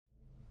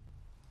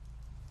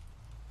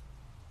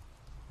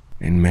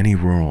In many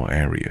rural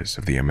areas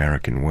of the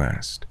American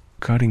West,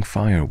 cutting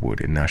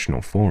firewood in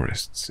national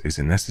forests is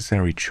a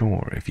necessary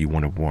chore if you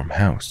want a warm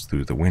house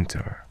through the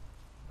winter.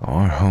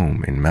 Our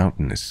home in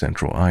mountainous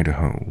central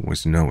Idaho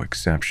was no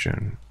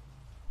exception.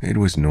 It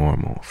was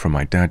normal for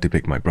my dad to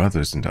pick my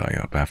brothers and I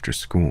up after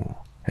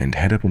school and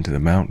head up into the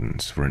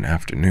mountains for an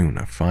afternoon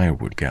of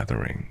firewood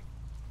gathering.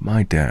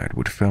 My dad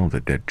would fell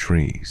the dead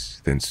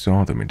trees, then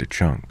saw them into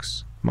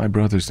chunks. My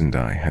brothers and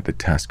I had the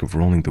task of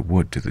rolling the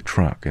wood to the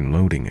truck and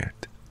loading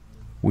it.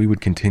 We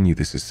would continue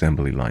this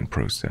assembly line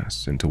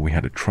process until we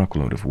had a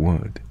truckload of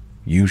wood,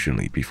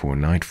 usually before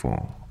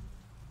nightfall.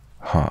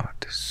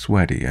 Hot,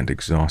 sweaty, and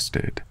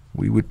exhausted,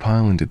 we would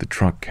pile into the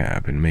truck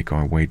cab and make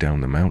our way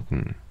down the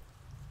mountain.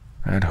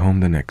 At home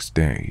the next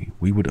day,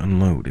 we would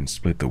unload and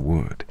split the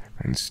wood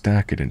and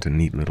stack it into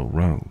neat little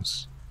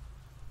rows.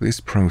 This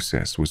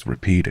process was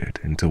repeated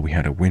until we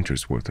had a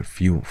winter's worth of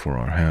fuel for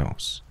our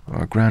house,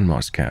 our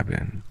grandma's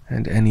cabin,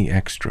 and any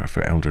extra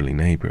for elderly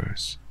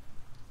neighbors.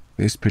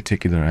 This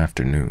particular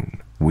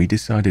afternoon, we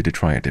decided to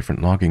try a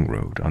different logging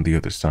road on the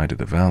other side of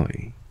the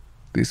valley.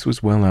 This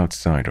was well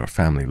outside our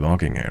family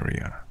logging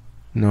area.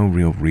 No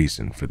real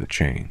reason for the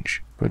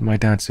change, but my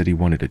dad said he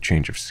wanted a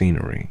change of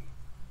scenery.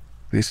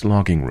 This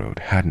logging road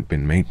hadn't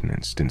been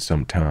maintained in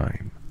some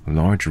time.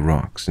 Large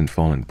rocks and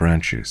fallen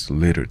branches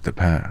littered the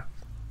path.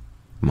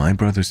 My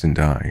brothers and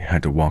I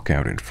had to walk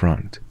out in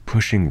front,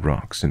 pushing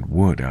rocks and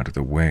wood out of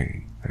the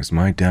way as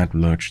my dad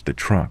lurched the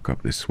truck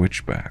up the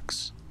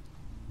switchbacks.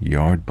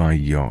 Yard by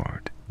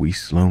yard, we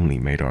slowly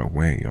made our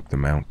way up the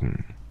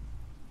mountain.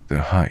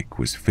 The hike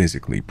was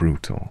physically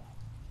brutal.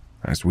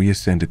 As we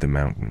ascended the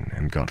mountain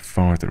and got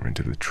farther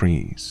into the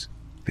trees,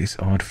 this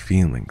odd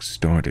feeling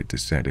started to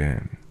set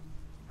in.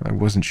 I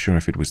wasn't sure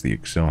if it was the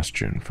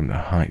exhaustion from the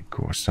hike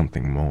or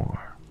something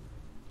more.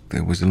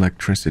 There was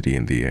electricity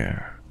in the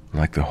air,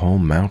 like the whole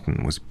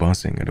mountain was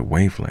buzzing at a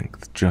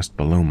wavelength just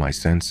below my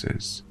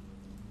senses.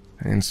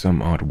 In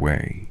some odd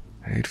way,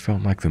 it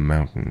felt like the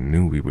mountain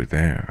knew we were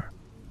there,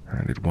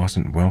 and it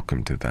wasn't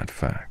welcome to that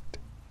fact.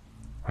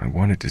 I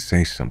wanted to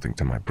say something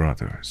to my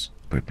brothers,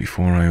 but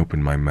before I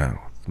opened my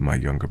mouth, my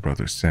younger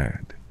brother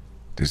said,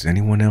 "Does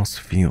anyone else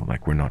feel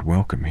like we're not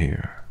welcome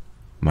here?"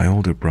 My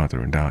older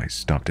brother and I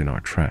stopped in our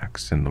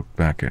tracks and looked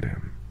back at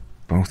him.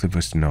 Both of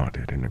us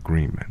nodded in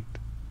agreement.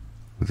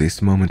 This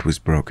moment was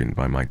broken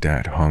by my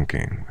dad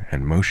honking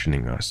and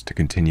motioning us to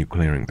continue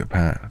clearing the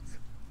path.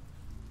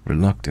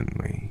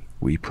 Reluctantly,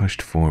 we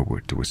pushed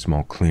forward to a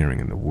small clearing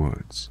in the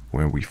woods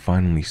where we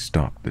finally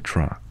stopped the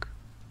truck.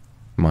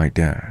 My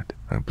dad,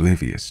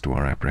 oblivious to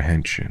our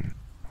apprehension,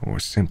 or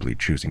simply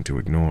choosing to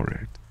ignore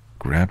it,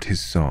 grabbed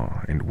his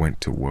saw and went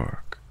to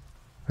work.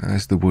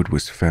 As the wood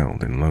was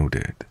felled and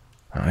loaded,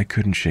 I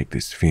couldn't shake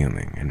this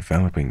feeling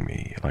enveloping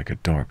me like a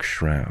dark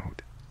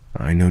shroud.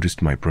 I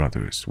noticed my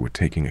brothers were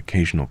taking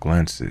occasional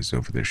glances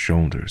over their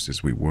shoulders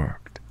as we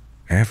worked.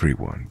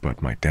 Everyone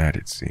but my dad,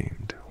 it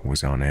seemed,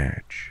 was on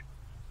edge.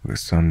 The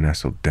sun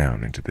nestled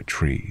down into the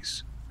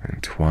trees,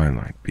 and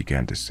twilight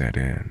began to set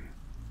in.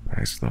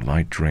 As the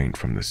light drained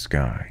from the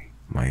sky,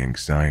 my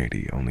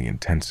anxiety only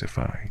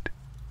intensified.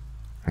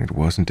 It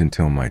wasn't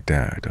until my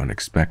dad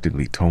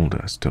unexpectedly told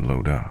us to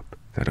load up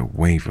that a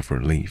wave of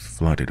relief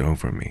flooded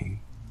over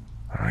me.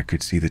 I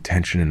could see the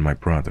tension in my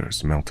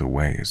brothers melt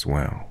away as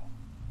well.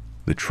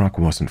 The truck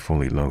wasn't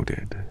fully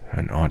loaded,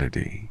 an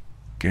oddity.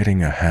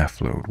 Getting a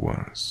half load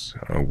was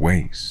a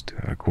waste,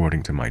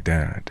 according to my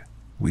dad.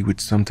 We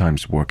would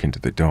sometimes work into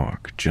the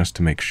dark just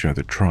to make sure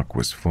the truck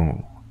was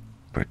full.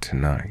 But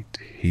tonight,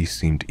 he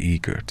seemed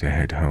eager to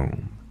head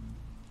home.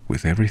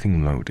 With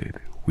everything loaded,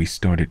 we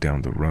started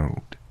down the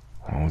road.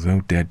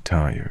 Although dead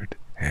tired,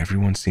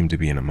 everyone seemed to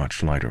be in a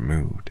much lighter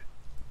mood.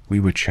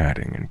 We were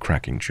chatting and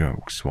cracking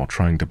jokes while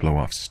trying to blow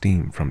off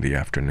steam from the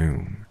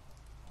afternoon.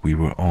 We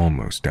were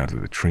almost out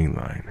of the tree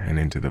line and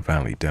into the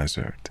valley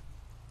desert.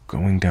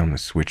 Going down the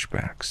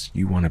switchbacks,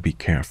 you want to be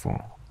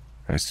careful,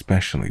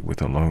 especially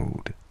with a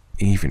load,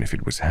 even if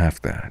it was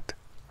half that.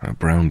 A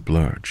brown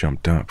blur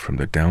jumped up from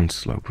the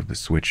downslope of the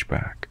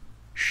switchback.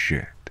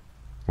 "Shit,"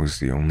 was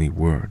the only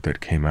word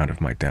that came out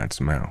of my dad's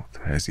mouth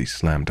as he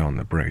slammed on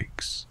the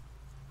brakes.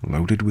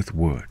 Loaded with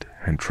wood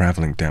and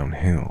traveling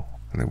downhill,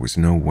 there was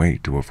no way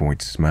to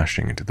avoid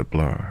smashing into the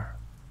blur.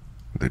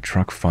 The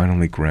truck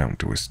finally ground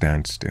to a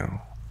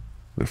standstill.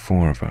 The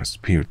four of us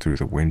peered through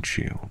the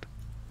windshield,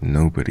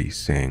 nobody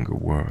saying a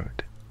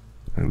word.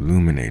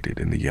 Illuminated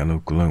in the yellow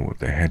glow of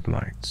the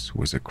headlights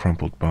was a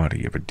crumpled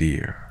body of a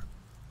deer.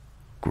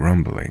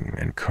 Grumbling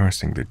and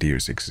cursing the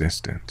deer's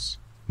existence,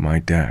 my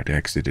dad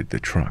exited the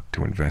truck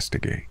to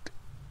investigate.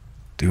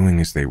 Doing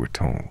as they were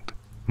told,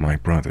 my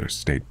brothers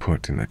stayed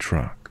put in the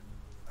truck.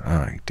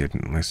 I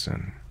didn't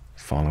listen,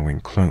 following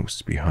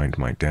close behind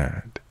my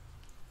dad.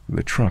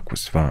 The truck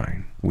was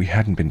fine. We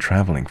hadn't been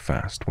traveling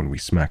fast when we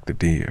smacked the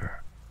deer.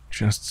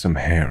 Just some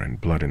hair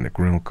and blood in the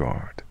grill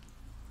guard.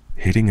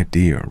 Hitting a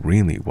deer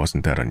really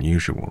wasn't that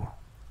unusual.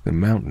 The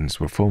mountains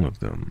were full of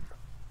them.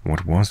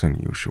 What was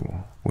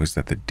unusual was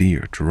that the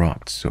deer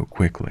dropped so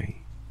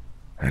quickly.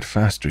 At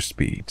faster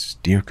speeds,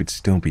 deer could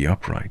still be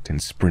upright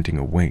and sprinting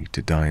away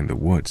to die in the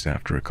woods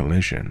after a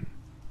collision.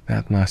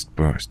 That last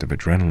burst of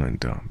adrenaline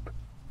dump.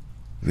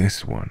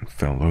 This one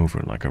fell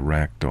over like a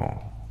rag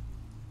doll.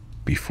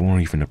 Before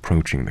even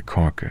approaching the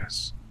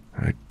carcass,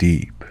 a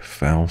deep,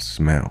 foul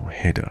smell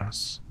hit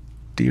us.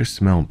 Deer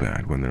smell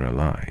bad when they're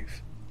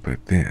alive,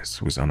 but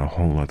this was on a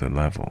whole other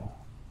level.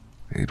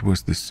 It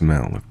was the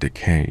smell of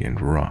decay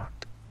and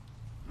rot.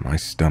 My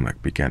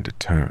stomach began to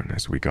turn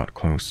as we got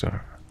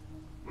closer.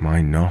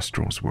 My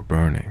nostrils were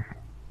burning.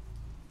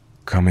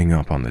 Coming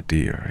up on the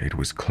deer, it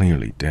was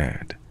clearly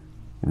dead.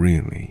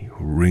 Really,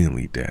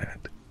 really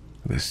dead.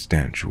 The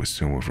stench was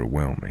so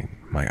overwhelming,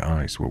 my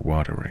eyes were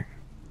watering.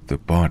 The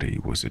body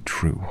was a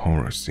true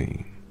horror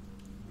scene.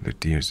 The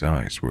deer's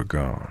eyes were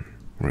gone,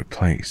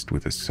 replaced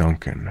with a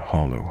sunken,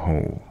 hollow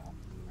hole,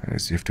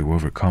 as if to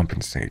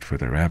overcompensate for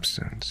their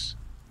absence.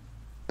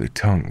 The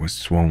tongue was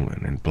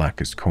swollen and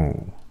black as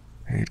coal.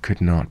 It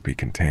could not be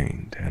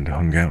contained and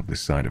hung out the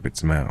side of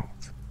its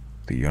mouth.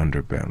 The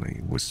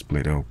underbelly was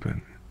split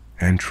open.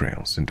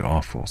 Entrails and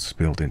offal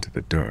spilled into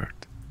the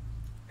dirt.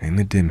 In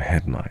the dim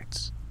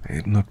headlights,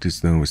 it looked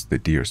as though the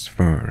deer's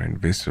fur and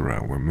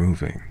viscera were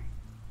moving,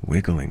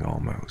 wiggling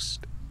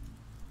almost.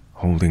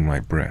 Holding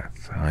my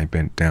breath, I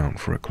bent down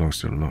for a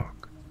closer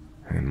look,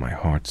 and my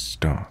heart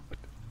stopped.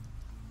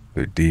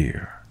 The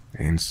deer,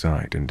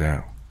 inside and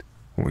out,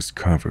 was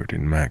covered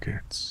in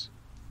maggots.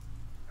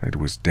 It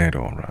was dead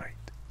all right,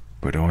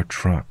 but our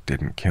truck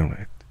didn't kill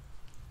it.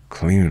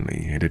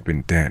 Clearly, it had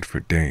been dead for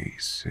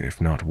days, if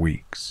not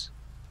weeks.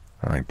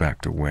 I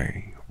backed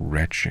away,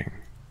 retching.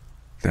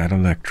 That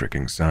electric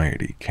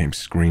anxiety came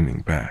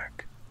screaming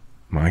back.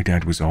 My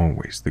dad was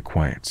always the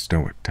quiet,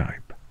 stoic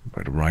type,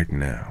 but right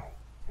now,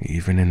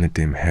 even in the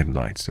dim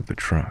headlights of the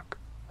truck,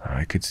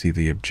 I could see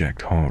the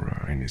abject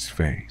horror in his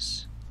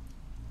face.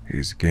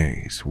 His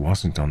gaze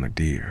wasn't on the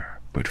deer,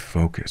 but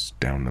focused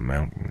down the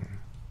mountain.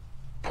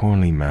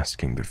 Poorly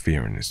masking the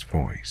fear in his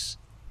voice,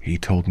 he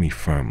told me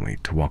firmly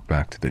to walk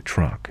back to the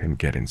truck and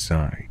get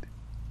inside.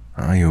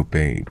 I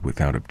obeyed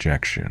without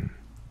objection.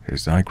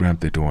 As I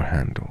grabbed the door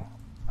handle,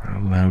 a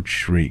loud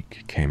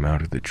shriek came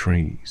out of the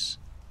trees.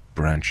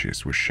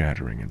 Branches were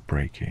shattering and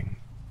breaking.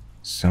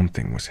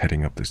 Something was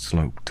heading up the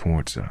slope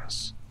towards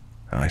us.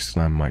 I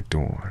slammed my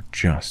door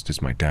just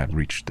as my dad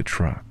reached the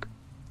truck.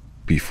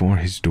 Before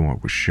his door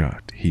was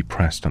shut, he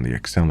pressed on the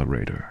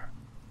accelerator.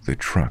 The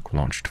truck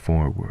launched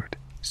forward,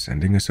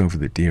 sending us over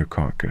the deer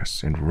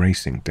carcass and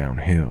racing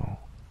downhill.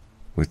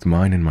 With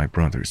mine and my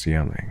brothers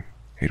yelling,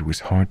 it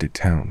was hard to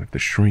tell if the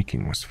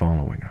shrieking was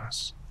following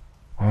us.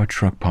 Our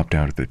truck popped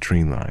out of the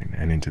tree line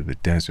and into the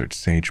desert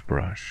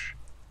sagebrush.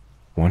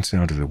 Once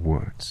out of the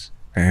woods,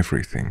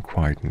 everything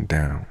quietened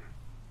down.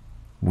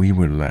 We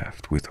were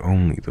left with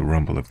only the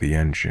rumble of the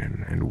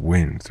engine and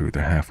wind through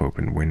the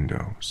half-open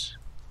windows.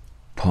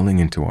 Pulling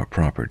into our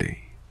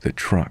property, the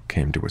truck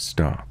came to a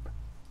stop.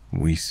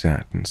 We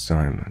sat in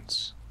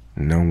silence.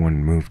 No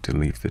one moved to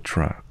leave the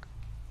truck.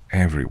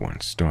 Everyone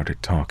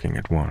started talking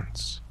at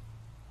once.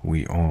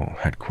 We all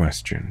had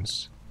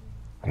questions.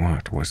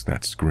 What was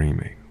that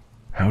screaming?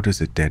 How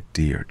does a dead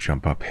deer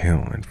jump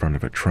uphill in front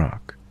of a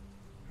truck?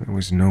 There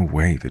was no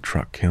way the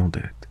truck killed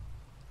it.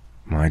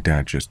 My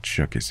dad just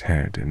shook his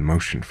head and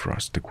motioned for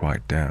us to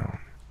quiet down.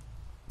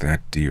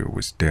 That deer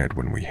was dead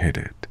when we hit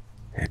it.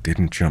 It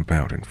didn't jump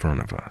out in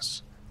front of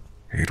us.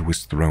 It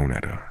was thrown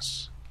at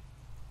us.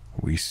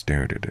 We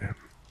stared at him.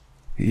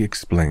 He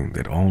explained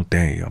that all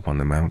day up on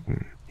the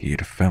mountain, he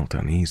had felt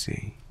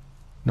uneasy.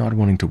 Not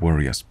wanting to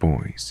worry us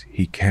boys,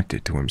 he kept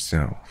it to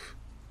himself.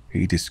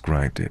 He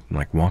described it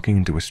like walking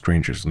into a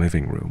stranger's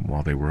living room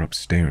while they were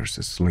upstairs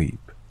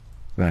asleep.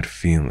 That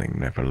feeling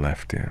never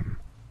left him,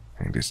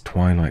 and as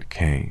twilight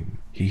came,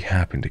 he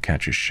happened to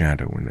catch a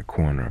shadow in the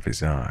corner of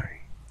his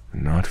eye,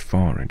 not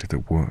far into the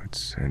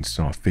woods, and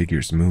saw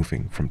figures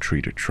moving from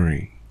tree to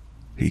tree.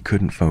 He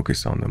couldn't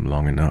focus on them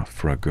long enough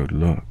for a good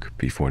look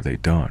before they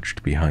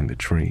dodged behind the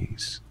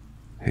trees.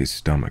 His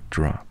stomach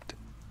dropped.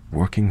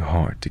 Working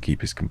hard to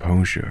keep his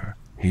composure,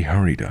 he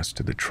hurried us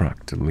to the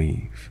truck to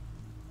leave.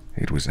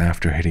 It was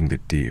after hitting the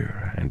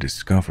deer and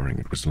discovering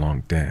it was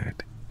long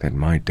dead that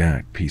my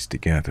dad pieced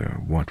together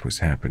what was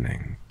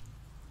happening.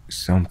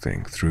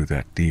 Something threw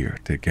that deer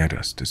to get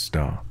us to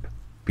stop.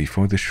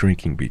 Before the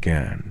shrieking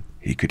began,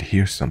 he could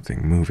hear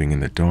something moving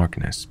in the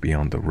darkness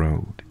beyond the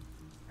road.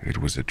 It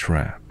was a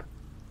trap.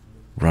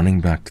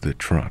 Running back to the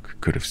truck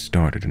could have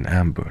started an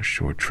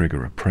ambush or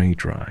trigger a prey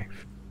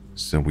drive,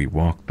 so we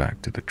walked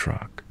back to the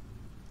truck.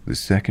 The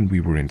second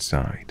we were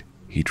inside,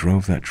 he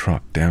drove that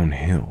truck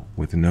downhill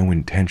with no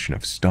intention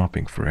of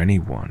stopping for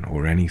anyone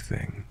or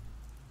anything.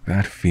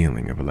 That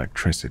feeling of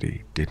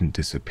electricity didn't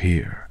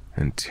disappear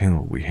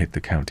until we hit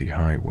the county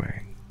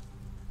highway.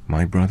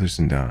 My brothers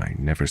and I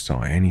never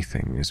saw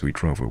anything as we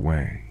drove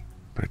away,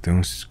 but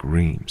those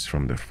screams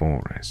from the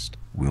forest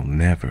will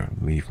never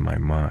leave my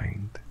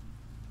mind.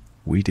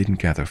 We didn't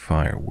gather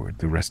firewood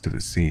the rest of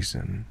the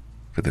season.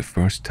 For the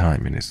first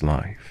time in his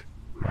life,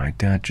 my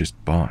dad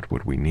just bought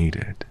what we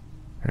needed.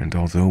 And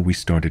although we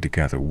started to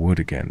gather wood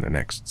again the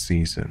next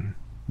season,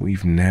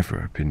 We've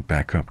never been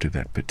back up to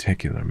that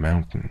particular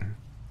mountain.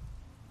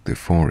 The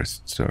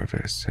Forest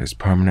Service has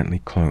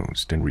permanently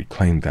closed and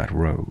reclaimed that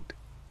road.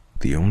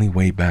 The only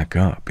way back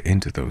up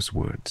into those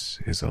woods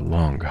is a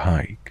long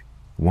hike,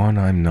 one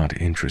I'm not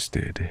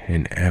interested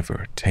in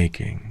ever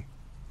taking.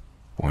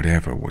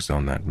 Whatever was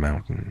on that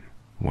mountain,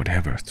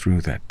 whatever threw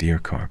that deer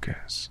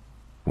carcass,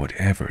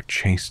 whatever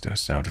chased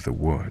us out of the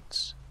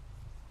woods,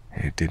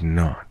 it did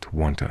not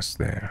want us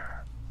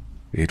there.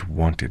 It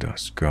wanted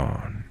us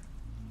gone,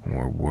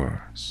 or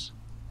worse,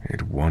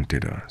 it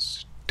wanted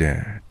us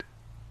dead.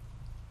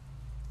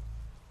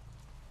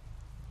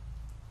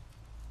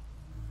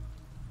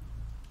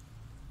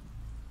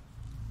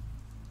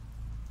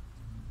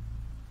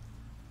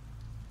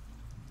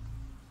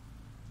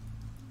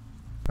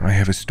 I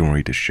have a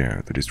story to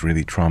share that has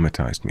really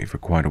traumatized me for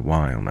quite a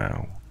while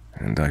now,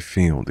 and I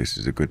feel this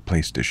is a good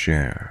place to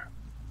share.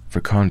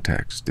 For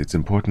context, it's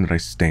important that I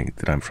state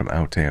that I'm from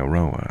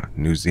Aotearoa,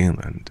 New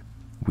Zealand.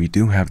 We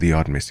do have the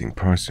odd missing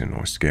person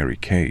or scary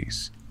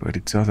case, but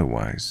it's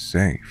otherwise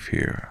safe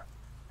here,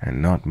 and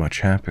not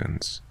much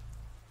happens.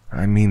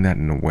 I mean that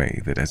in a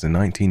way that as a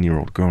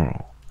 19-year-old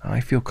girl, I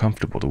feel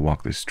comfortable to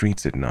walk the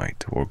streets at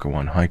night or go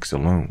on hikes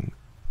alone,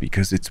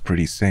 because it's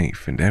pretty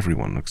safe and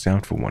everyone looks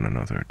out for one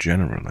another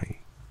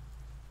generally.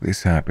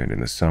 This happened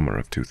in the summer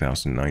of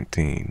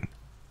 2019.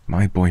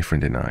 My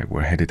boyfriend and I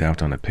were headed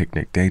out on a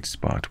picnic date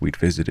spot we'd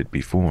visited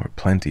before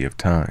plenty of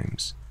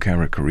times,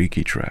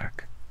 Karakariki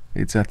Track.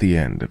 It's at the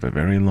end of a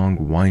very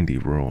long, windy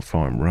rural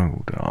farm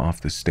road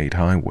off the state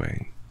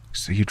highway,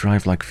 so you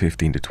drive like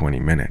 15 to 20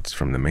 minutes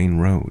from the main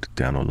road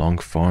down a long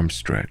farm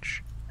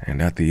stretch,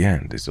 and at the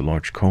end is a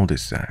large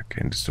cul-de-sac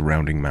and a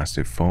surrounding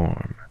massive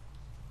farm.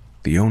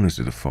 The owners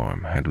of the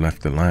farm had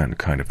left the land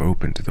kind of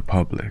open to the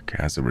public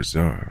as a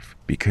reserve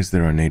because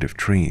there are native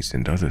trees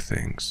and other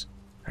things,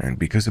 and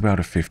because about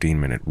a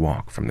 15-minute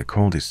walk from the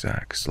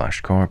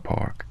cul-de-sac/car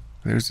park,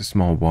 there's a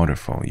small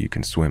waterfall you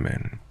can swim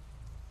in.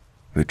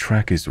 The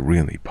track is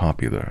really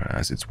popular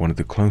as it's one of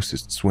the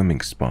closest swimming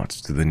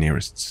spots to the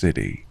nearest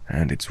city,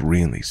 and it's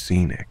really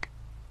scenic.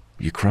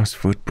 You cross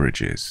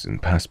footbridges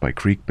and pass by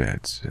creek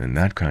beds and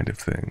that kind of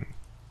thing.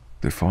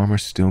 The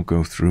farmers still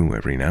go through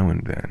every now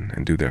and then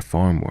and do their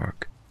farm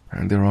work,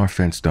 and there are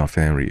fenced-off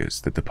areas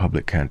that the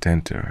public can't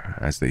enter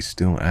as they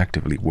still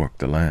actively work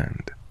the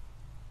land.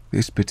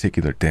 This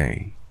particular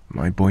day,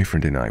 my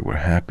boyfriend and I were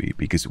happy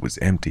because it was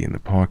empty in the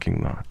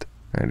parking lot,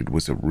 and it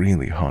was a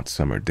really hot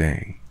summer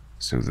day,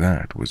 so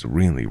that was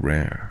really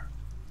rare.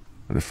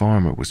 The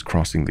farmer was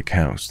crossing the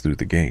cows through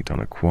the gate on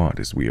a quad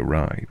as we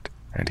arrived,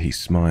 and he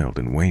smiled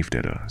and waved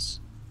at us.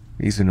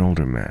 He's an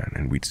older man,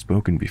 and we'd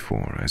spoken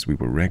before as we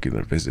were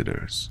regular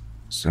visitors,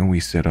 so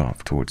we set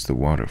off towards the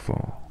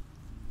waterfall.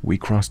 We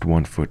crossed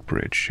one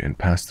footbridge and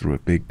passed through a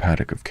big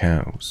paddock of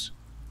cows.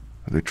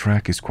 The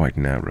track is quite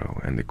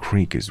narrow and the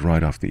creek is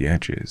right off the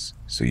edges,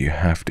 so you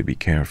have to be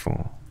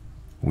careful.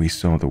 We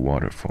saw the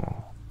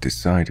waterfall,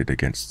 decided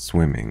against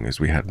swimming as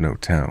we had no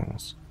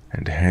towels,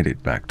 and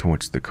headed back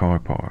towards the car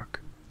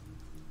park.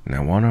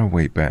 Now on our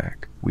way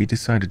back, we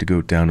decided to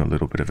go down a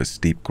little bit of a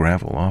steep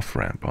gravel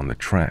off-ramp on the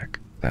track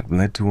that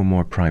led to a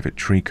more private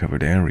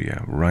tree-covered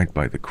area right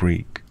by the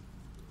creek.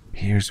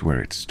 Here's where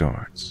it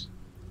starts.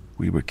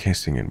 We were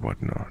kissing and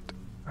whatnot.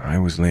 I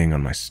was laying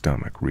on my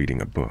stomach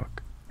reading a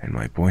book, and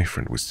my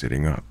boyfriend was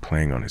sitting up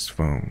playing on his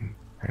phone,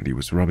 and he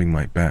was rubbing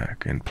my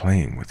back and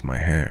playing with my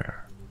hair.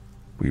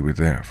 We were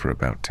there for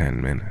about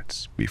 10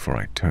 minutes before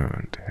I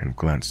turned and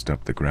glanced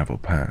up the gravel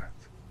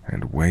path,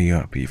 and way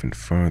up even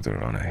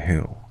further on a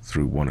hill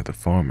through one of the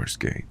farmer's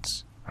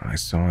gates, I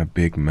saw a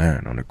big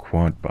man on a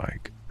quad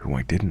bike who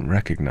I didn't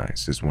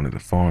recognize as one of the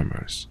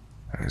farmers,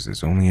 as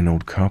there's only an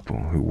old couple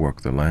who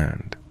work the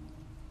land.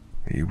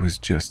 He was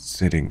just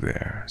sitting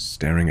there,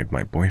 staring at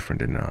my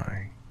boyfriend and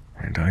I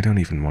don't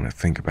even want to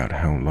think about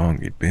how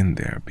long he'd been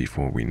there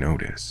before we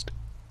noticed.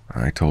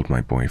 I told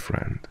my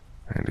boyfriend,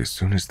 and as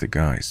soon as the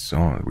guy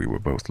saw we were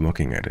both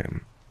looking at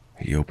him,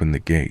 he opened the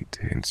gate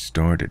and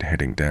started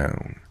heading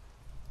down.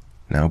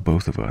 Now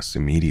both of us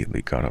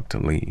immediately got up to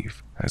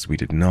leave, as we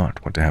did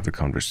not want to have a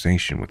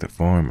conversation with the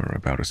farmer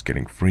about us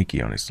getting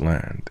freaky on his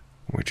land,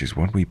 which is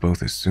what we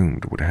both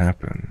assumed would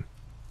happen.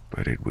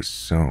 But it was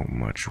so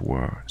much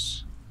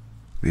worse.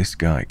 This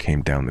guy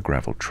came down the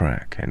gravel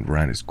track and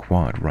ran his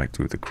quad right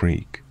through the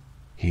creek.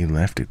 He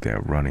left it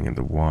there running in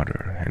the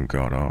water and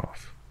got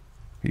off.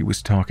 He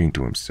was talking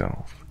to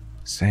himself,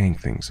 saying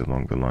things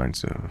along the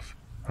lines of,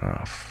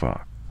 "Ah,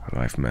 fuck,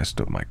 I've messed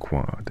up my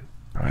quad.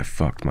 I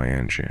fucked my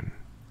engine,"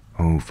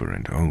 over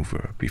and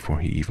over before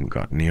he even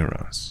got near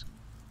us.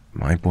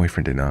 My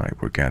boyfriend and I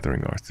were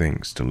gathering our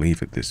things to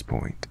leave at this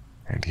point,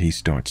 and he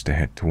starts to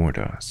head toward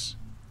us.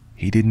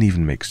 He didn't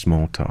even make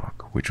small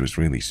talk, which was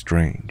really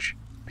strange,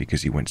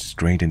 because he went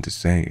straight into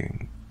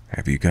saying,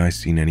 "Have you guys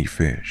seen any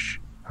fish?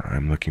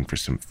 I'm looking for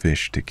some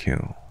fish to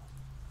kill."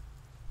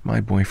 My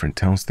boyfriend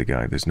tells the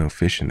guy there's no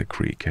fish in the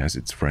creek as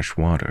it's fresh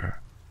water,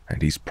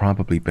 and he's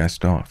probably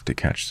best off to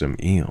catch some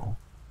eel.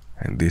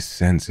 And this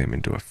sends him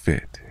into a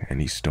fit,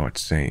 and he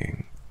starts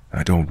saying,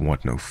 "I don't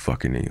want no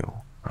fucking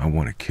eel. I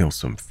want to kill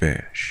some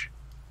fish.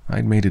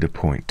 I'd made it a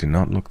point to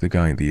not look the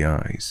guy in the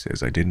eyes,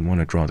 as I didn't want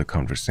to draw the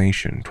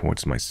conversation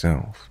towards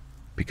myself,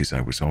 because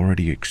I was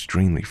already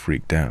extremely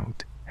freaked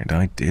out, and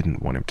I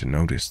didn't want him to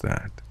notice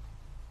that.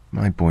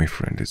 My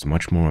boyfriend is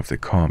much more of the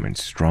calm and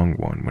strong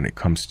one when it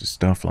comes to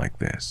stuff like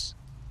this,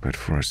 but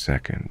for a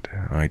second,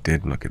 I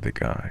did look at the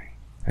guy,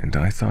 and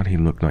I thought he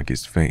looked like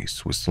his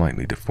face was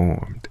slightly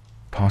deformed,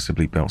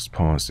 possibly Bell's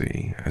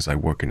palsy, as I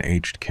work in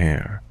aged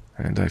care,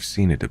 and I've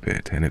seen it a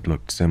bit and it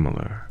looked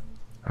similar.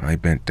 I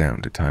bent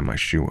down to tie my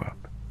shoe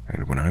up,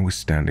 and when I was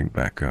standing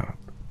back up,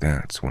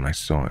 that's when I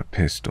saw a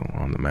pistol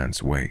on the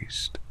man's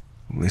waist.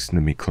 Listen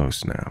to me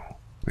close now.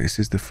 This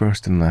is the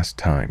first and last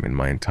time in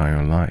my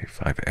entire life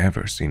I've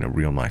ever seen a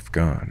real-life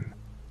gun.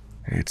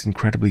 It's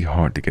incredibly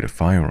hard to get a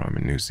firearm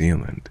in New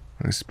Zealand,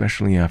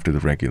 especially after the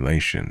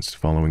regulations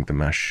following the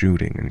mass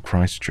shooting in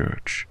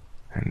Christchurch.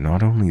 And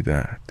not only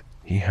that,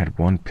 he had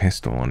one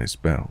pistol on his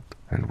belt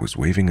and was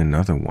waving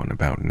another one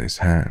about in his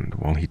hand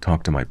while he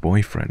talked to my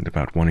boyfriend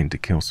about wanting to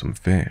kill some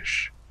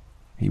fish.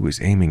 He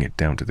was aiming it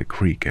down to the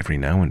creek every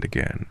now and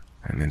again,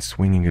 and then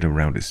swinging it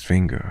around his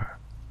finger.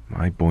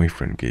 My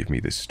boyfriend gave me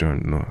this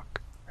stern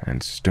look,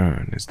 and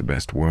stern is the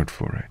best word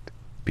for it,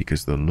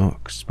 because the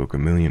look spoke a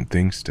million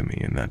things to me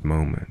in that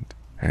moment,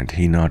 and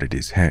he nodded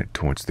his head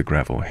towards the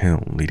gravel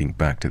hill leading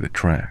back to the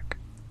track.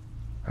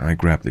 I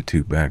grabbed the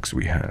 2 bags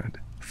we had,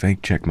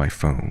 fake-checked my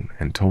phone,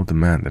 and told the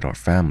man that our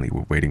family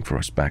were waiting for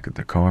us back at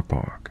the car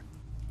park.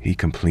 He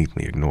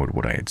completely ignored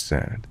what I had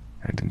said,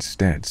 and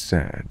instead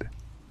said,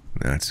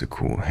 "That's a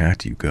cool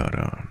hat you got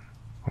on,"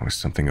 or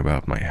something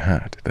about my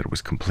hat that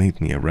was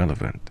completely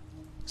irrelevant.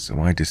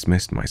 So I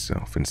dismissed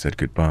myself and said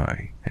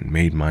goodbye and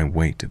made my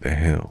way to the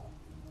hill.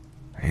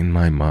 In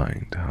my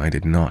mind, I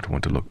did not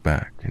want to look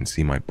back and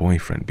see my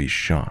boyfriend be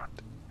shot,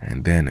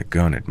 and then a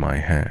gun at my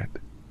head.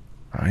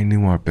 I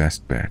knew our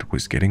best bet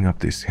was getting up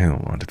this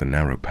hill onto the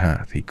narrow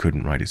path he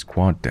couldn't ride his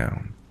quad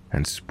down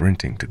and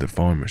sprinting to the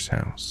farmer's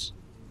house.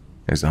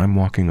 As I'm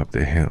walking up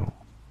the hill,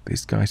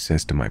 this guy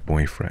says to my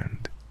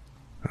boyfriend,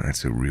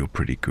 "That's a real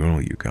pretty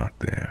girl you got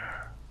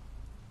there."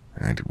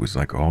 And it was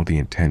like all the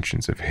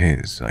intentions of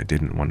his I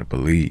didn't want to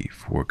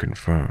believe were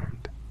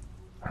confirmed.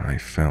 I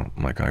felt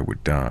like I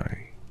would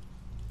die.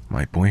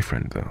 My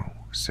boyfriend, though,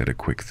 said a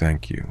quick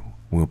thank you,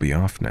 "We'll be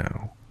off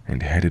now,"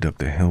 and headed up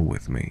the hill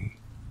with me.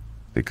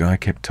 The guy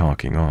kept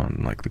talking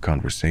on like the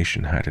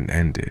conversation hadn't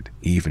ended,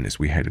 even as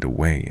we headed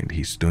away, and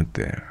he stood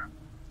there,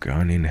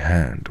 gun in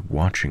hand,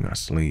 watching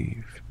us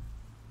leave.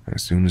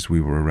 As soon as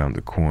we were around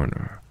the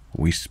corner,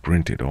 we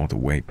sprinted all the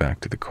way back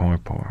to the car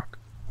park,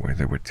 where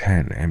there were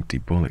 10 empty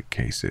bullet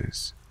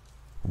cases.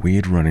 We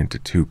had run into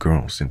 2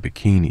 girls in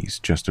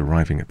bikinis just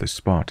arriving at the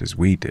spot as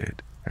we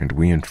did, and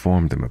we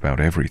informed them about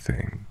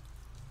everything.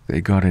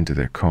 They got into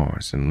their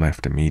cars and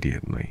left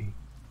immediately.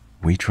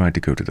 We tried to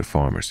go to the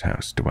farmer's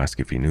house to ask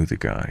if he knew the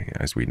guy,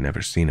 as we'd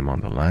never seen him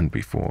on the land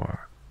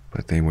before,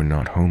 but they were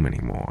not home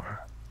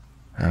anymore.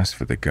 As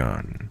for the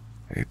gun,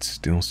 it's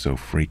still so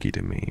freaky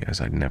to me as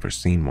I'd never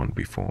seen one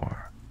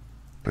before.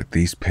 But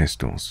these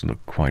pistols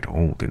looked quite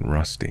old and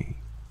rusty,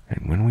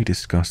 and when we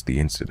discussed the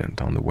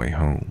incident on the way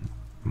home,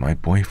 my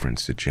boyfriend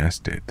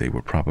suggested they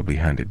were probably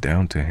handed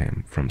down to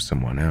him from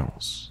someone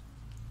else.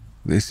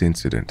 This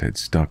incident had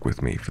stuck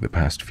with me for the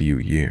past few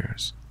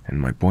years,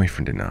 and my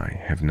boyfriend and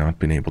I have not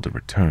been able to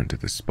return to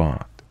the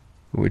spot,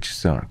 which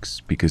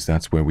sucks because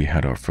that's where we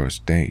had our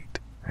first date,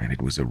 and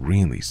it was a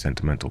really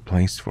sentimental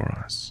place for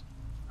us.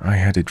 I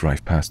had to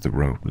drive past the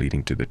road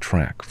leading to the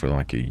track for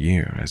like a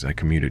year as I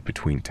commuted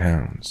between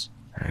towns,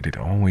 and it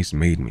always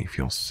made me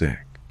feel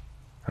sick.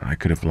 I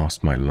could have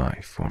lost my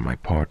life or my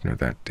partner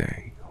that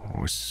day,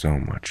 or so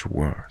much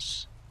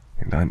worse.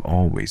 And I'm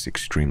always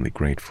extremely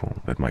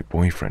grateful that my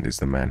boyfriend is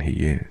the man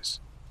he is,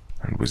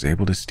 and was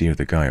able to steer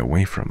the guy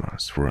away from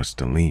us for us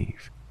to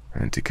leave,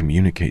 and to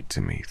communicate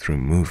to me through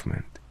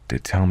movement, to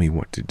tell me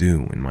what to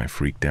do in my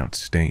freaked out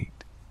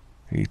state.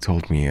 He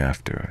told me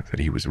after that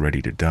he was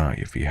ready to die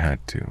if he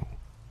had to,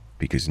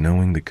 because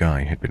knowing the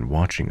guy had been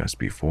watching us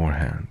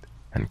beforehand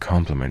and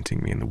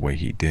complimenting me in the way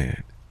he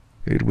did,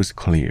 it was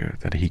clear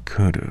that he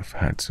could have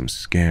had some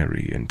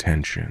scary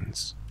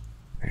intentions.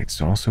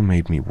 It's also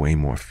made me way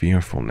more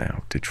fearful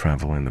now to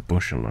travel in the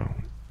bush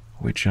alone,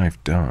 which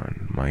I've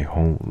done my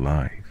whole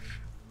life.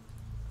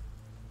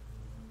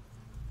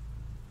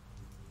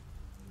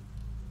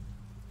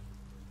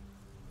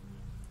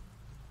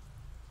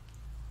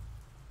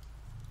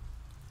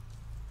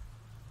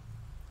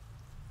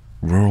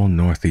 Rural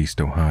Northeast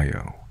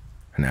Ohio,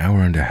 an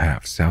hour and a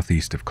half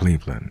southeast of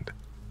Cleveland.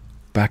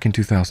 Back in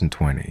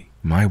 2020,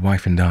 my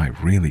wife and I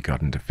really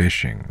got into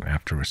fishing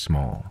after a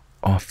small,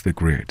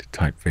 off-the-grid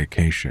type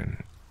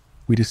vacation.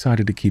 We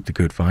decided to keep the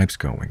good vibes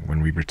going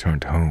when we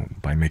returned home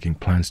by making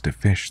plans to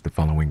fish the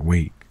following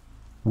week.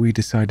 We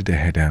decided to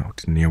head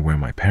out near where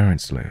my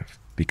parents live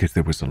because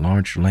there was a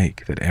large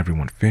lake that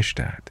everyone fished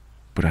at,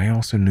 but I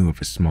also knew of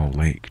a small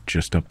lake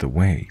just up the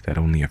way that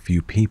only a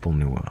few people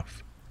knew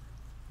of.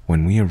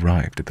 When we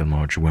arrived at the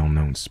large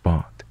well-known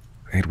spot,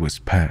 it was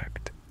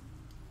packed.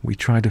 We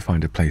tried to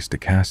find a place to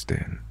cast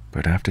in,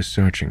 But after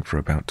searching for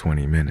about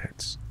 20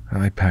 minutes,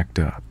 I packed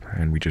up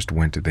and we just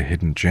went to the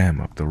hidden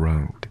gem up the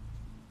road.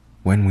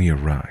 When we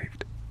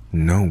arrived,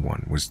 no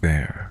one was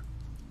there,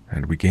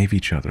 and we gave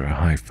each other a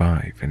high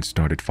five and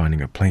started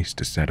finding a place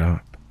to set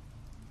up.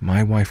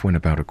 My wife went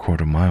about a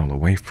quarter mile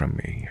away from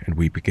me and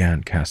we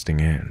began casting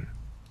in.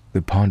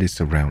 The pond is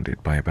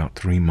surrounded by about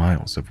 3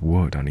 miles of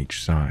wood on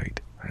each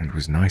side and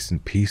was nice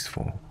and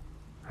peaceful,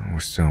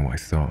 or so I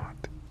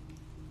thought.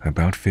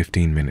 About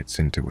 15 minutes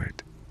into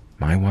it,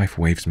 my wife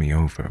waves me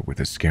over with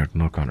a scared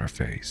look on her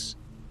face.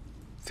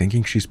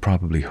 Thinking she's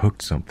probably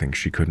hooked something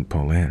she couldn't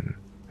pull in,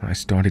 I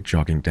started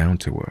jogging down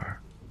to her.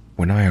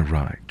 When I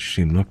arrived,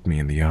 she looked me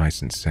in the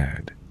eyes and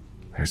said,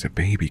 "There's a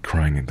baby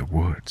crying in the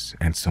woods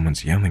and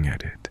someone's yelling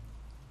at it."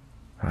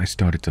 I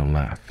started to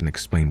laugh and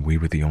explain we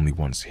were the only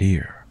ones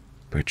here,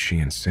 but she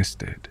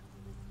insisted.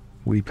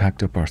 We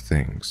packed up our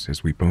things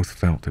as we both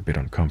felt a bit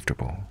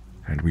uncomfortable,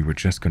 and we were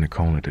just going to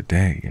call it a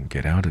day and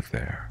get out of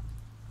there.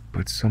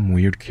 But some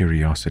weird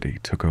curiosity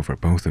took over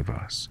both of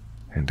us,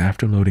 and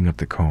after loading up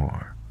the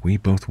car, we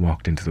both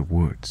walked into the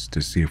woods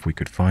to see if we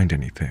could find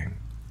anything.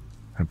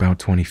 About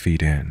 20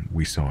 feet in,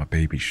 we saw a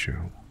baby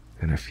shoe,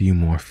 and a few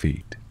more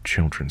feet,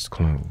 children's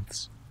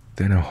clothes.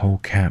 Then a whole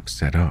camp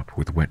set up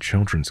with wet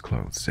children's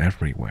clothes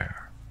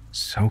everywhere,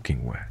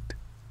 soaking wet.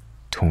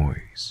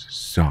 Toys,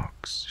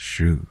 socks,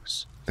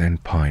 shoes, then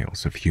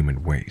piles of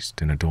human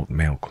waste and adult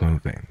male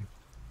clothing.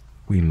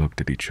 We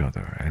looked at each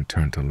other and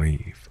turned to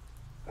leave,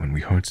 when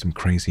we heard some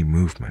crazy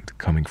movement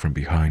coming from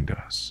behind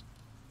us.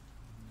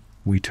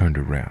 We turned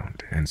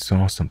around and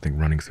saw something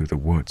running through the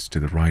woods to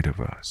the right of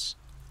us.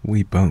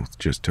 We both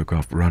just took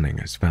off running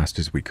as fast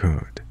as we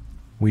could.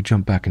 We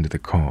jumped back into the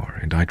car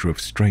and I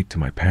drove straight to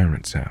my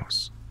parents'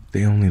 house.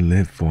 They only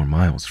live 4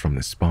 miles from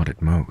this spot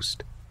at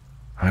most.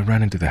 I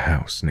ran into the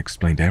house and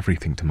explained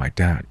everything to my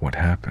dad what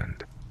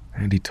happened,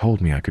 and he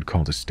told me I could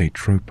call the state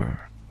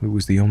trooper, who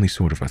was the only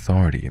sort of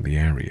authority in the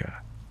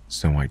area.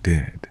 So I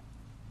did.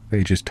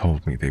 They just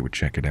told me they would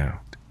check it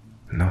out.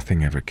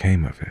 Nothing ever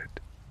came of it.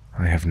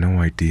 I have no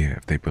idea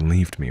if they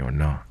believed me or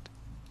not.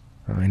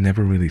 I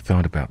never really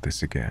thought about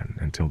this again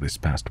until this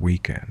past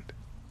weekend.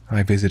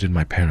 I visited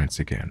my parents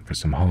again for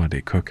some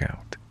holiday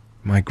cookout.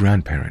 My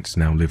grandparents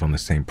now live on the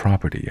same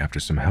property after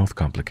some health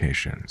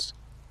complications.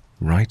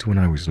 Right when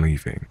I was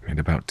leaving, at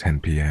about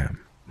 10 p.m.,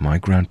 my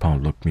grandpa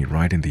looked me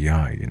right in the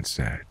eye and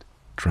said,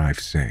 "Drive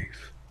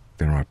safe.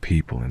 There are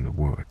people in the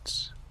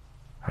woods."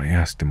 I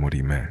asked him what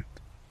he meant,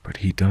 but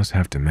he does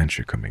have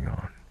dementia coming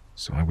on,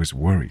 so I was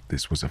worried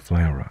this was a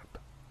flare-up.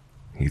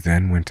 He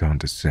then went on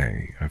to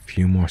say a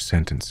few more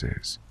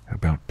sentences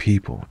about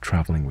people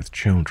traveling with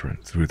children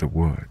through the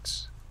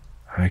woods.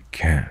 I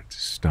can't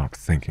stop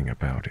thinking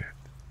about it.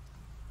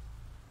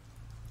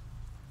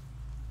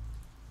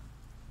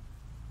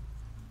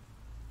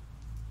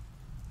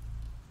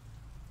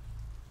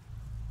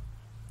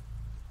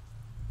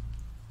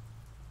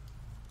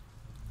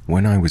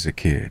 When I was a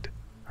kid,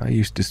 I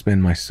used to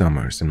spend my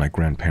summers in my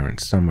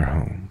grandparents' summer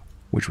home,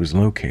 which was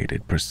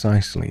located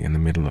precisely in the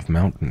middle of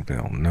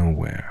Mountainville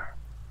nowhere.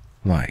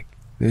 Like,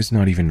 there's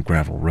not even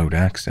gravel road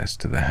access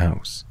to the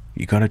house.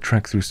 You gotta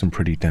trek through some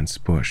pretty dense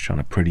bush on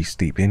a pretty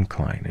steep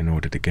incline in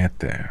order to get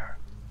there.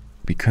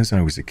 Because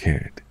I was a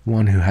kid,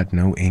 one who had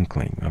no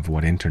inkling of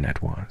what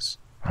internet was,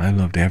 I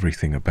loved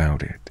everything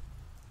about it.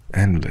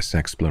 Endless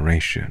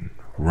exploration,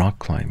 rock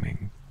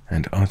climbing,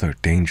 and other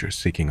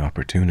danger-seeking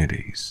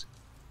opportunities.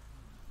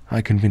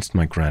 I convinced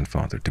my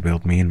grandfather to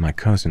build me and my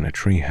cousin a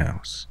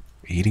treehouse,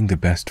 eating the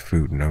best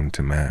food known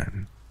to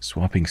man,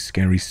 swapping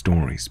scary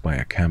stories by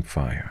a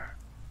campfire.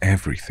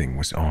 Everything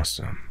was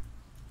awesome.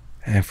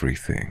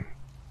 Everything.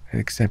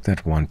 Except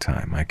that one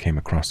time I came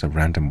across a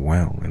random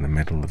well in the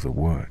middle of the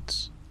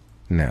woods.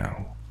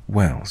 Now,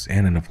 wells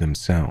in and of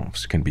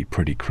themselves can be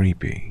pretty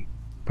creepy,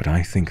 but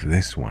I think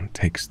this one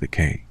takes the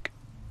cake.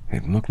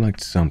 It looked like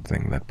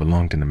something that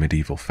belonged in a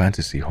medieval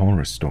fantasy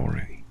horror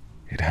story.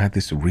 It had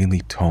this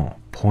really tall,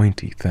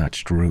 pointy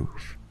thatched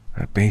roof,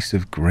 a base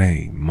of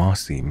gray,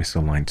 mossy,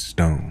 misaligned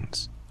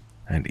stones,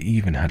 and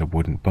even had a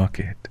wooden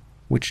bucket,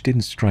 which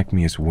didn't strike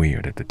me as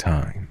weird at the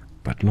time,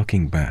 but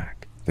looking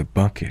back, the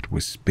bucket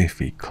was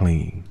spiffy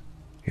clean.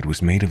 It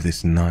was made of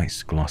this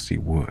nice glossy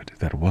wood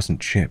that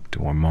wasn't chipped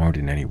or marred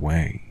in any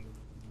way.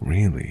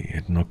 Really,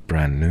 it looked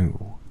brand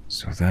new,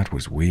 so that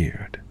was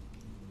weird.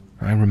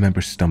 I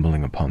remember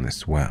stumbling upon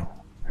this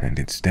well, and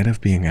instead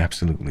of being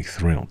absolutely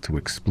thrilled to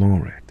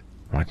explore it,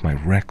 like my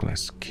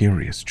reckless,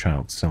 curious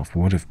child self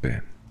would have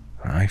been,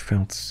 I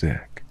felt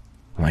sick,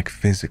 like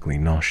physically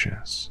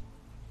nauseous.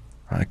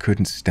 I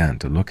couldn't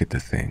stand to look at the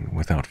thing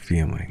without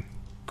feeling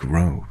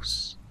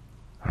gross.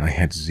 I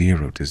had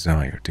zero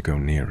desire to go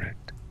near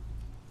it.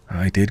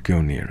 I did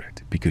go near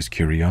it because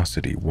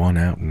curiosity won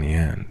out in the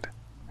end,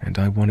 and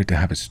I wanted to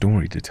have a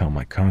story to tell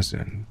my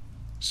cousin,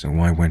 so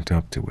I went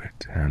up to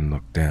it and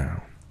looked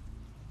down.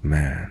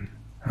 Man,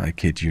 I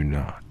kid you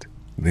not,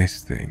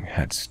 this thing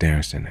had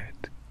stairs in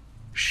it.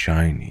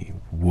 Shiny,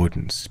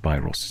 wooden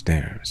spiral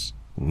stairs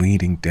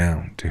leading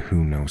down to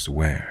who knows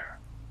where.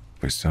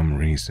 For some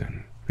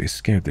reason, This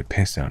scared the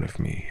piss out of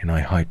me, and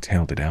I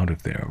hightailed it out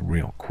of there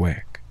real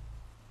quick.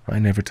 I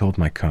never told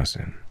my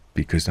cousin,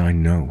 because I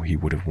know he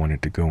would have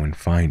wanted to go and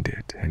find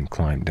it and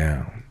climb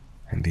down,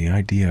 and the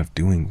idea of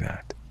doing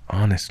that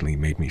honestly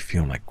made me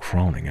feel like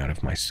crawling out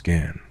of my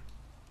skin.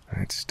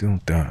 It still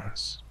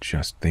does,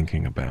 just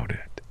thinking about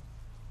it.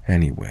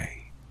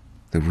 Anyway,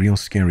 the real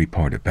scary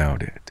part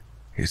about it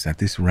is that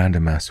this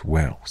random-ass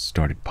well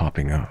started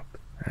popping up,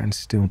 and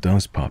still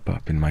does pop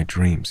up in my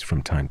dreams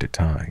from time to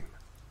time.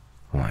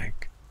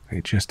 Like,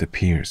 it just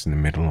appears in the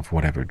middle of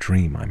whatever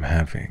dream I'm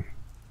having.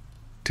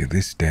 To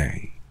this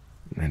day,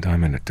 and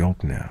I'm an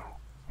adult now,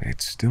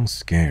 it still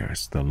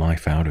scares the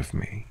life out of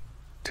me.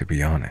 To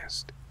be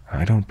honest,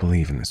 I don't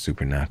believe in the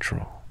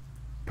supernatural,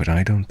 but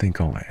I don't think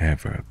I'll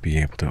ever be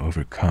able to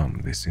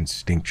overcome this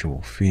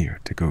instinctual fear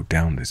to go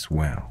down this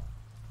well,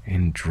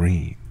 in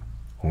dream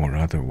or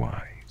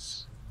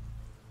otherwise.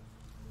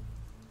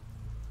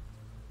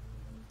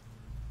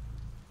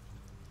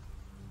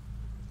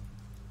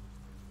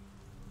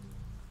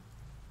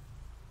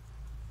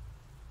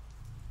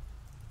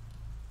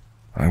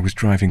 I was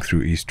driving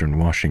through eastern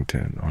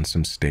Washington on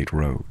some state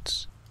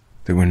roads.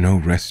 There were no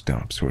rest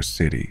stops or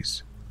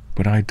cities,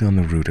 but I'd done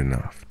the route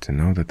enough to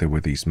know that there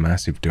were these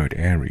massive dirt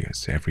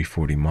areas every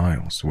 40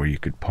 miles where you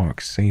could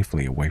park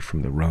safely away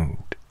from the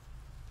road.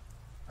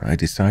 I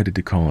decided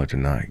to call it a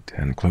night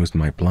and closed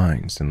my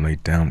blinds and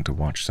laid down to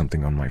watch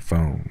something on my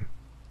phone.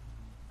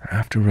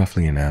 After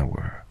roughly an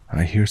hour,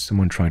 I hear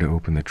someone try to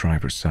open the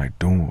driver's side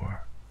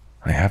door.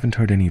 I haven't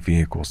heard any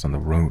vehicles on the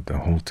road the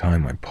whole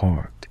time I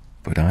parked,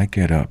 but I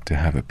get up to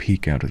have a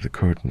peek out of the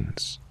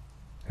curtains.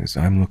 As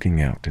I'm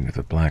looking out into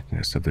the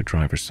blackness of the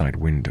driver's side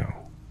window,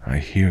 I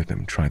hear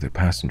them try the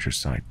passenger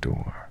side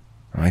door.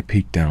 I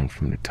peek down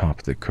from the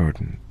top of the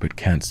curtain but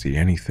can't see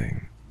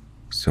anything,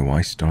 so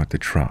I start the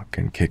truck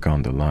and kick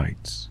on the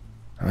lights.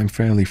 I'm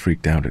fairly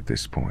freaked out at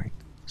this point,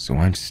 so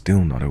I'm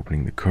still not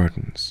opening the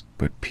curtains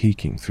but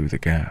peeking through the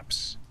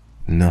gaps.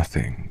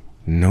 Nothing,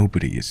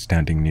 nobody is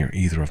standing near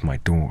either of my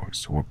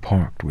doors or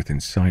parked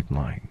within sight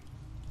line.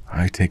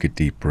 I take a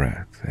deep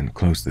breath and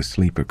close the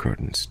sleeper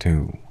curtains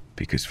too,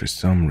 because for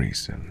some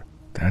reason,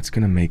 that's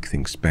gonna make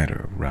things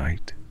better,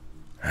 right?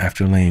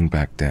 After laying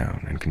back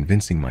down and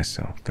convincing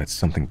myself that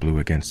something blew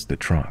against the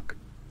truck,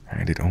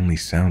 and it only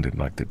sounded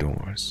like the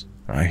doors,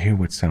 I hear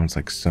what sounds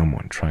like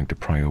someone trying to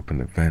pry open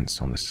the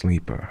vents on the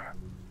sleeper.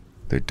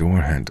 The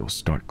door handles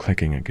start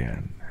clicking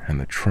again, and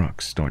the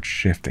truck starts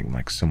shifting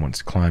like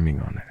someone's climbing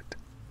on it.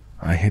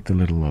 I hit the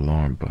little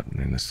alarm button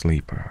in the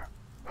sleeper,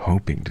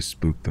 hoping to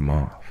spook them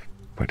off,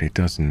 but it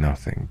does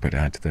nothing but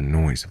add to the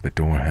noise of the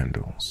door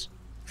handles,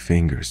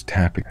 fingers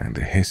tapping and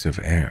the hiss of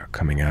air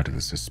coming out of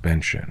the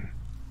suspension.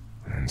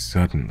 And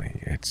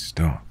suddenly it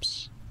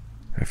stops.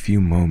 A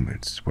few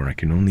moments where I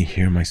can only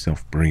hear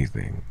myself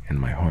breathing and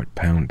my heart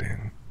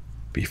pounding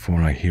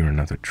before I hear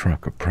another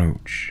truck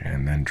approach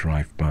and then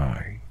drive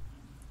by.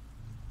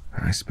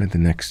 I spent the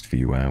next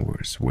few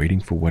hours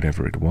waiting for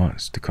whatever it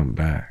was to come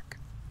back,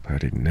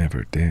 but it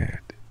never did.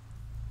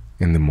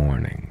 In the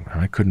morning,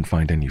 I couldn't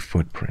find any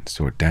footprints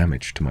or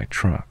damage to my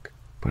truck,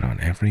 but on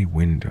every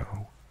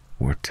window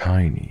were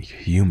tiny,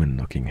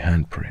 human-looking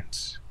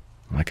handprints,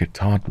 like a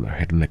toddler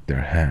had licked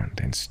their hand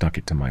and stuck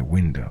it to my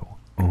window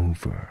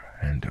over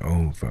and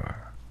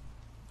over.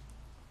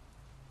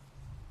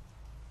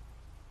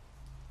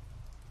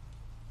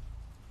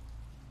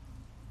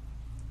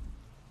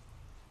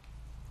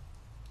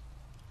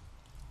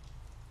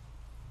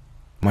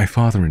 My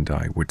father and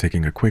I were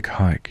taking a quick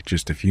hike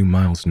just a few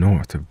miles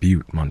north of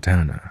Butte,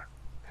 Montana.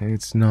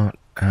 It's not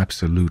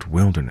absolute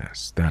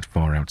wilderness that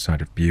far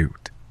outside of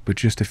Butte, but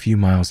just a few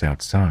miles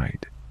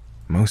outside.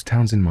 Most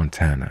towns in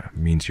Montana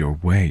means you're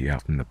way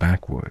out in the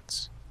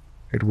backwoods.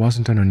 It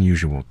wasn't an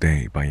unusual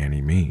day by any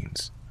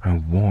means, a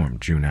warm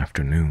June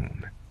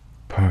afternoon,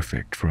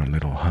 perfect for a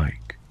little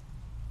hike.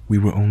 We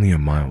were only a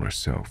mile or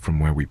so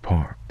from where we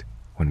parked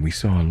when we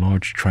saw a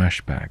large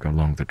trash bag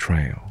along the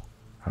trail.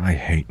 I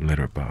hate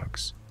litter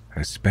bugs,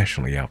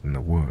 especially out in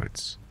the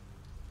woods.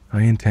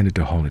 I intended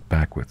to haul it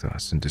back with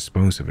us and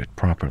dispose of it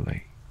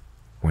properly.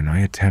 When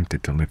I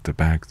attempted to lift the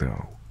bag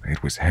though,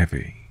 it was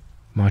heavy,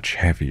 much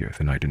heavier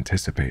than I'd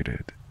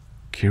anticipated.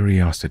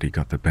 Curiosity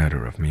got the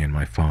better of me and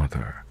my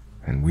father,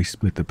 and we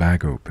split the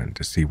bag open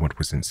to see what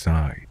was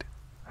inside.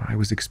 I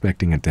was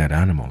expecting a dead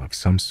animal of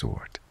some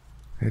sort.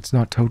 It's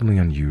not totally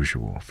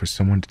unusual for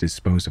someone to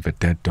dispose of a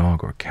dead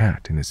dog or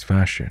cat in this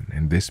fashion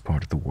in this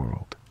part of the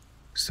world.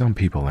 Some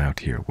people out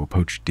here will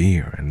poach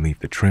deer and leave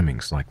the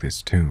trimmings like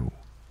this too.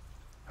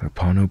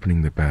 Upon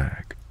opening the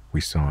bag,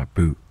 we saw a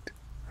boot,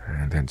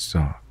 and then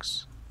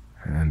socks,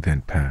 and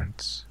then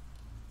pants.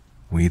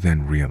 We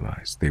then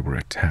realized they were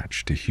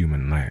attached to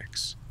human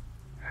legs.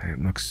 It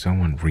looked so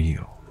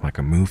unreal, like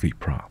a movie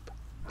prop,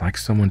 like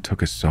someone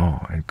took a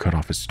saw and cut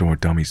off a store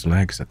dummy's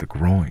legs at the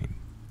groin.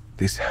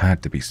 This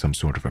had to be some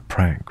sort of a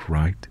prank,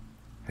 right?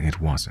 It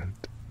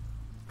wasn't.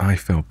 I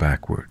fell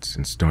backwards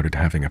and started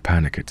having a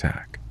panic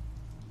attack.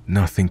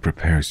 Nothing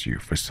prepares you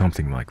for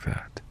something like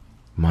that.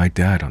 My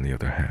dad, on the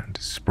other hand,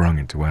 sprung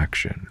into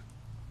action.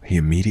 He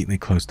immediately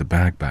closed the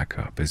bag back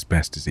up as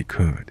best as he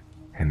could,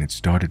 and it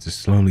started to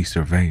slowly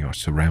survey our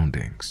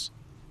surroundings.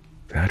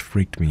 That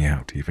freaked me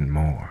out even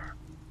more.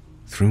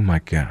 Through my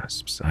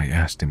gasps, I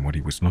asked him what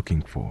he was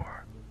looking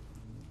for.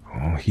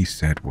 All he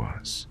said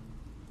was,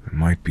 "There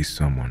might be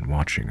someone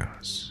watching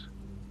us."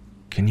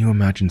 Can you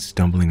imagine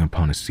stumbling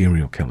upon a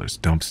serial killer's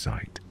dump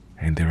site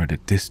and they're at a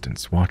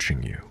distance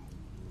watching you?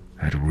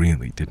 That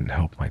really didn't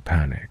help my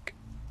panic.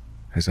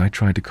 As I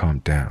tried to calm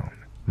down,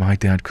 my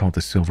dad called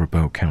the Silver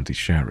Bow County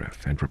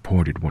Sheriff and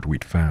reported what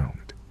we'd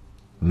found.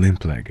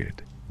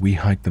 Limp-legged, we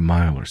hiked the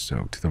mile or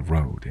so to the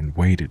road and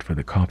waited for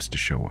the cops to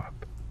show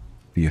up.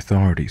 The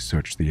authorities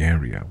searched the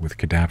area with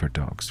cadaver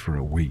dogs for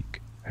a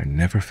week and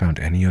never found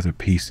any other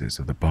pieces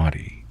of the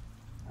body,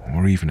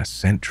 or even a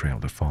scent trail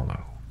to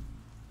follow.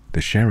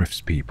 The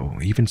sheriff's people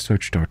even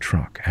searched our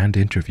truck and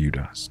interviewed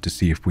us to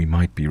see if we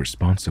might be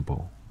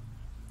responsible.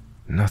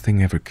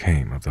 Nothing ever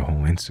came of the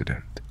whole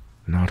incident,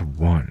 not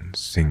one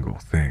single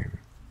thing.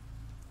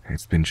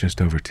 It's been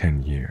just over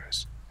 10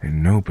 years,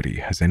 and nobody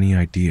has any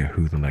idea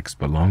who the legs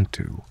belonged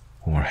to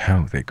or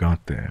how they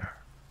got there.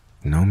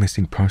 No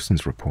missing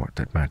persons report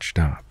that matched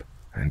up,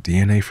 and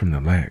DNA from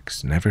the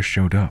legs never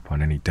showed up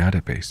on any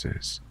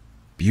databases.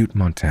 Butte,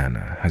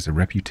 Montana has a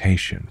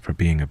reputation for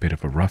being a bit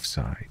of a rough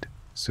side,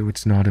 so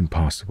it's not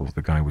impossible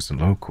the guy was a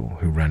local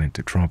who ran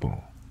into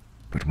trouble.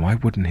 But why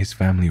wouldn't his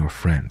family or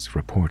friends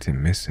report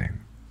him missing?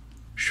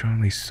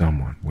 Surely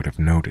someone would have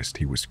noticed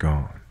he was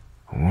gone,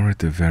 or at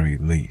the very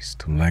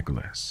least,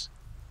 legless.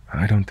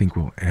 I don't think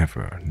we'll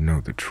ever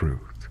know the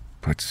truth,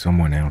 but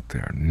someone out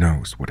there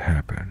knows what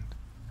happened,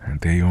 and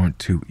they aren't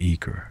too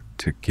eager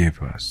to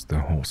give us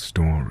the whole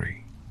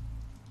story.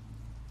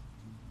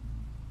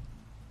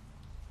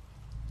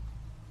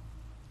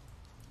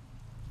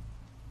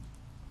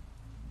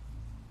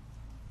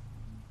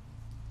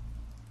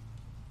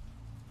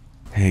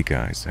 Hey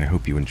guys, I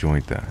hope you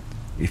enjoyed that.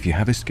 If you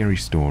have a scary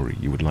story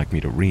you would like me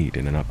to read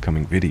in an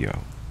upcoming video,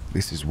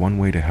 this is one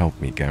way to help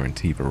me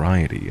guarantee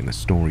variety in the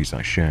stories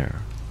I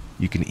share.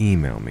 You can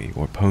email me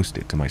or post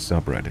it to my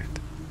subreddit.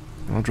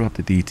 I'll drop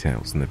the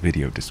details in the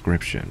video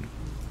description.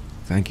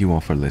 Thank you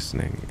all for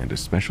listening, and a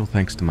special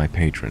thanks to my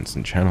patrons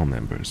and channel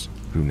members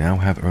who now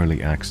have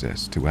early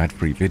access to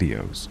ad-free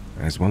videos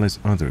as well as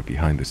other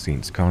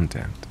behind-the-scenes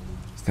content.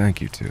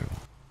 Thank you to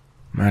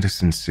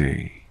Madison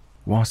C.,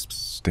 Wasp's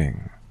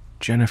Sting,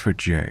 Jennifer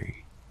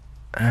J.,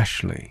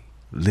 Ashley,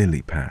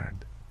 Lilypad,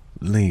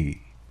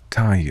 Lee,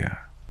 Taya,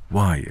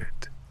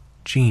 Wyatt,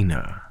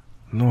 Gina,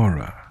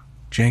 Laura,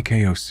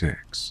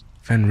 JK06,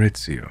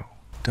 Fenrizio,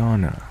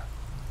 Donna,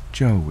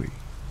 Joey,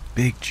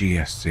 Big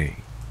GSC,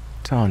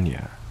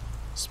 Tanya,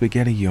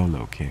 Spaghetti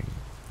YOLO King,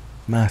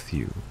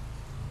 Matthew,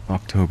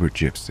 October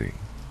Gypsy,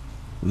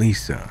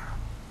 Lisa,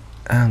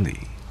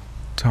 Ali,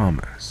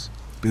 Thomas,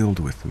 Build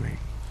With Me,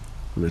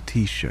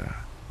 Letitia,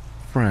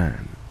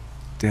 Fran,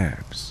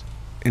 Debs,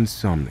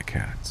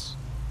 Insomnicats,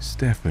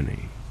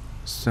 Stephanie,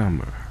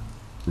 Summer,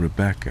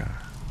 Rebecca,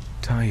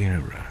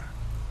 Tyera,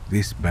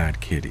 This Bad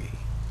Kitty,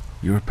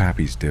 Your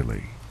Pappy's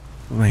Dilly,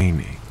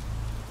 Lainey,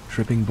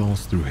 Tripping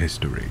Balls Through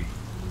History,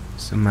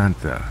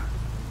 Samantha,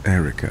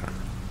 Erica,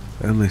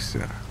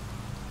 Alyssa,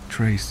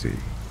 Tracy,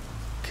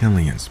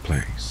 Killian's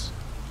Place,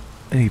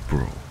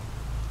 April,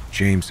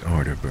 James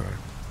Arterburn,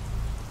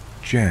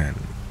 Jen,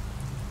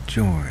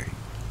 Joy,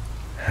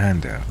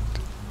 Handout,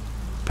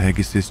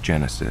 Pegasus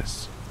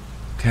Genesis,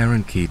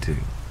 Karen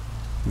Keating,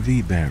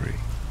 V. Berry,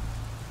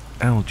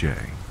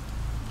 LJ,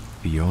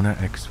 Fiona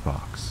X.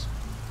 Fox,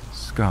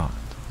 Scott,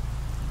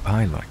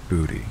 I Like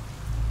Booty,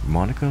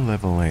 Monica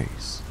Level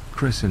Ace,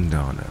 Chris and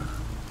Donna,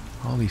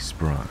 Holly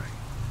Spry,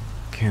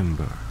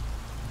 Kimber,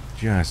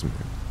 Jasmine,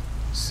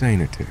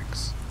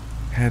 Sanatix,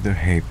 Heather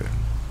Haven,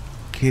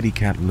 Kitty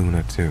Cat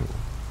Luna 2,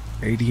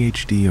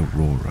 ADHD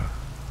Aurora,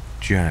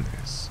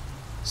 Janice,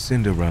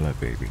 Cinderella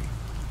Baby,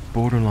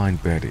 Borderline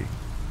Betty,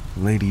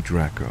 Lady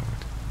Dracard,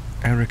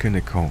 Erica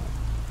Nicole,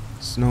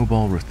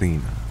 Snowball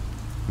Rathina,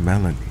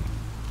 Melanie,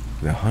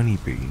 The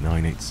Honeybee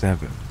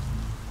 987,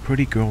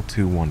 Pretty Girl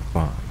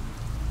 215,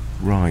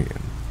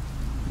 Ryan,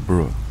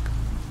 Brooke,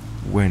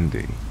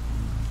 Wendy,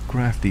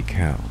 Crafty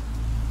Cal,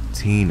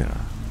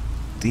 Tina,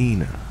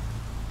 Dina,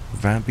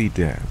 Vampy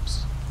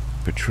Debs,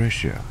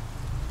 Patricia,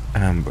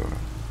 Amber,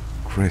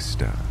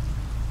 Krista,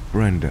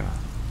 Brenda,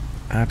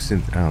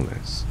 Absinthe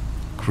Alice,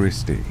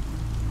 Christy,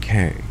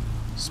 Kay,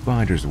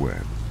 Spider's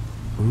Web,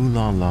 Ooh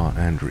La La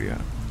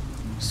Andrea,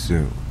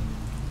 Sue,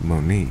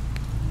 Monique,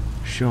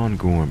 Sean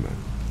Gorman,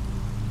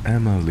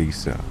 Emma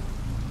Lisa,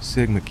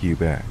 Sigma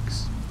Cube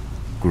X,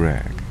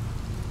 Greg,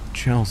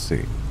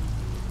 Chelsea,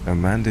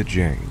 Amanda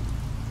Jane,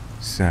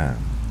 Sam,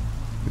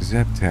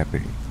 Zep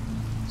Teppy,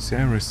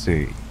 Sarah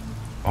C.,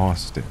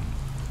 Austin,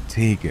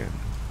 Tegan,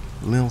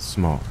 Lil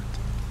Smart,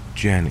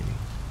 Jenny,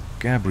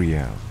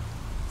 Gabrielle,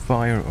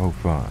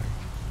 Fire05,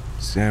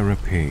 Sarah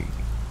P.,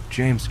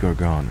 James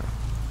Gargano,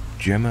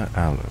 Gemma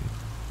Allen,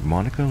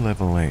 Monica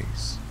Level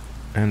Ace,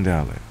 and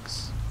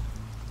Alex.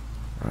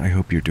 I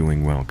hope you're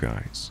doing well,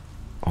 guys.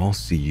 I'll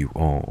see you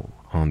all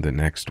on the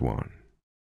next one.